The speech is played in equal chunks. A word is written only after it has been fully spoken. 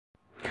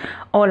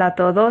Hola a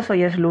todos,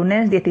 hoy es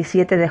lunes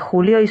 17 de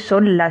julio y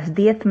son las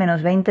 10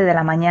 menos 20 de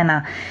la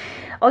mañana.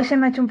 Hoy se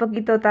me ha hecho un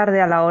poquito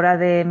tarde a la hora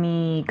de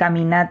mi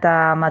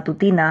caminata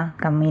matutina,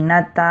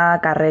 caminata,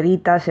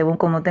 carrerita, según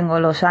como tengo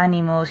los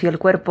ánimos y el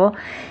cuerpo,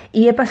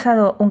 y he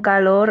pasado un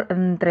calor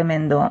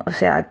tremendo, o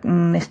sea,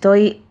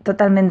 estoy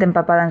totalmente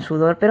empapada en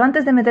sudor, pero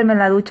antes de meterme en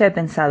la ducha he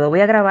pensado,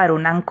 voy a grabar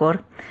un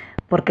Anchor,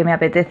 porque me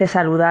apetece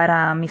saludar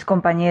a mis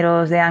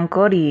compañeros de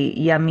Anchor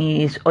y a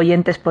mis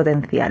oyentes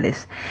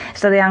potenciales.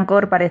 Esto de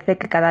Anchor parece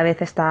que cada vez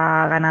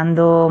está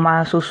ganando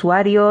más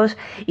usuarios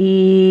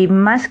y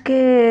más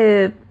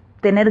que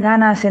tener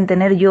ganas en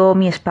tener yo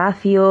mi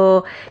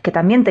espacio, que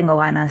también tengo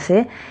ganas,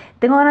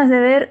 tengo ganas de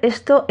ver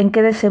esto en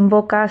qué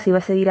desemboca, si va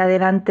a seguir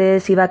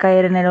adelante, si va a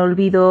caer en el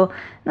olvido.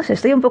 No sé,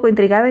 estoy un poco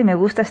intrigada y me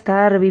gusta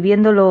estar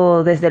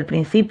viviéndolo desde el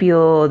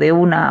principio de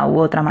una u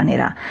otra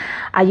manera.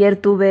 Ayer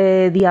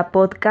tuve día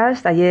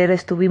podcast, ayer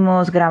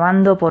estuvimos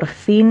grabando por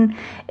fin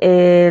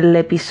el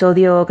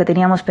episodio que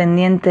teníamos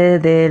pendiente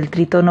del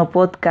Tritono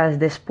Podcast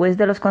después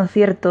de los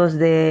conciertos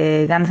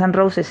de Guns N'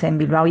 Roses en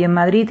Bilbao y en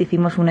Madrid.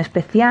 Hicimos un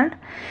especial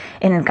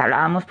en el que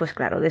hablábamos, pues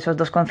claro, de esos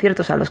dos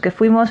conciertos a los que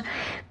fuimos,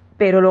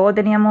 pero luego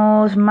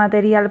teníamos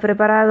material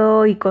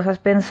preparado y cosas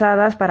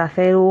pensadas para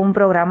hacer un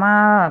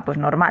programa pues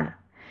normal.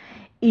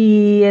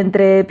 Y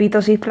entre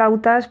pitos y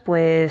flautas,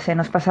 pues se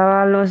nos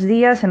pasaban los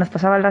días, se nos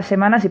pasaban las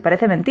semanas y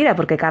parece mentira,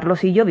 porque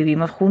Carlos y yo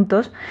vivimos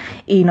juntos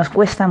y nos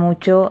cuesta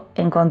mucho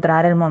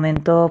encontrar el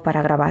momento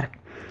para grabar.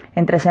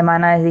 Entre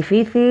semana es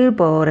difícil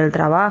por el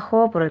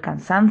trabajo, por el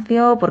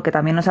cansancio, porque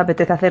también nos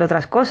apetece hacer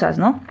otras cosas,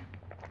 ¿no?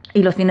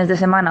 Y los fines de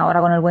semana, ahora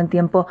con el buen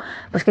tiempo,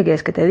 pues ¿qué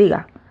quieres que te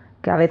diga?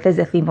 Que a veces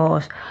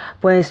decimos,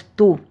 pues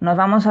nos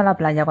vamos a la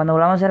playa, cuando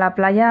volvamos de la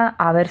playa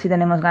a ver si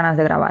tenemos ganas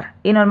de grabar.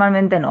 Y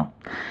normalmente no.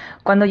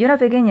 Cuando yo era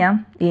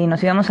pequeña y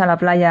nos íbamos a la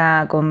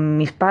playa con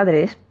mis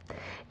padres,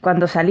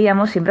 cuando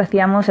salíamos siempre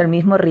hacíamos el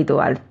mismo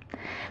ritual.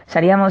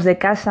 Salíamos de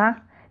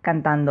casa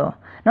cantando,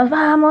 nos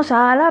vamos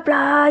a la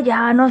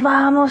playa, nos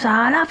vamos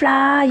a la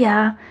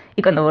playa.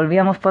 Y cuando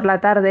volvíamos por la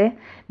tarde,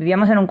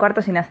 vivíamos en un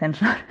cuarto sin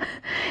ascensor.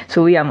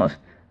 Subíamos.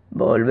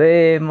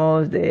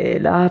 Volvemos de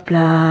la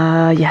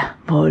playa,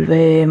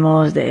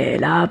 volvemos de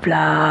la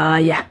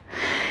playa.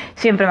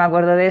 Siempre me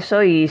acuerdo de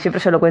eso y siempre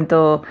se lo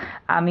cuento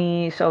a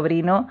mi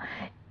sobrino.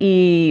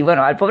 Y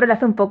bueno, al pobre le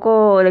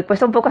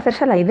cuesta un poco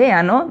hacerse la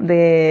idea, ¿no?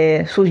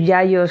 De sus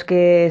yayos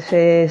que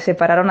se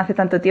separaron hace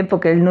tanto tiempo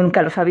que él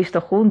nunca los ha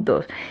visto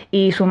juntos.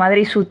 Y su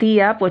madre y su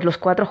tía, pues los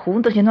cuatro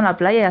juntos yendo a la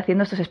playa y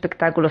haciendo estos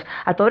espectáculos.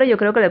 Al pobre yo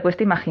creo que le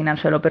cuesta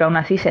imaginárselo, pero aún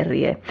así se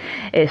ríe.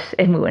 Es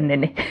muy buen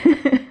nene.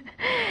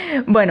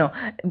 Bueno,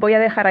 voy a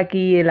dejar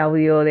aquí el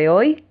audio de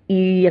hoy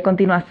y a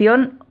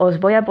continuación os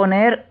voy a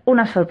poner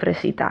una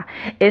sorpresita.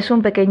 Es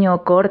un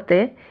pequeño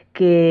corte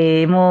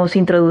que hemos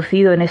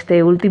introducido en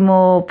este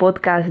último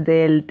podcast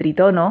del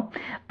Tritono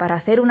para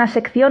hacer una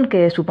sección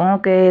que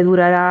supongo que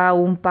durará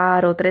un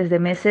par o 3 de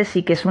meses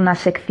y que es una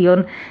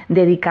sección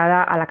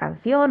dedicada a la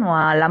canción o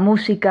a la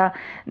música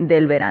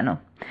del verano.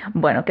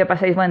 Bueno, que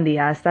paséis buen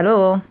día. Hasta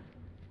luego.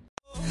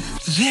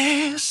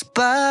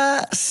 Despacito,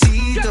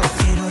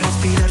 quiero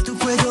respirar tu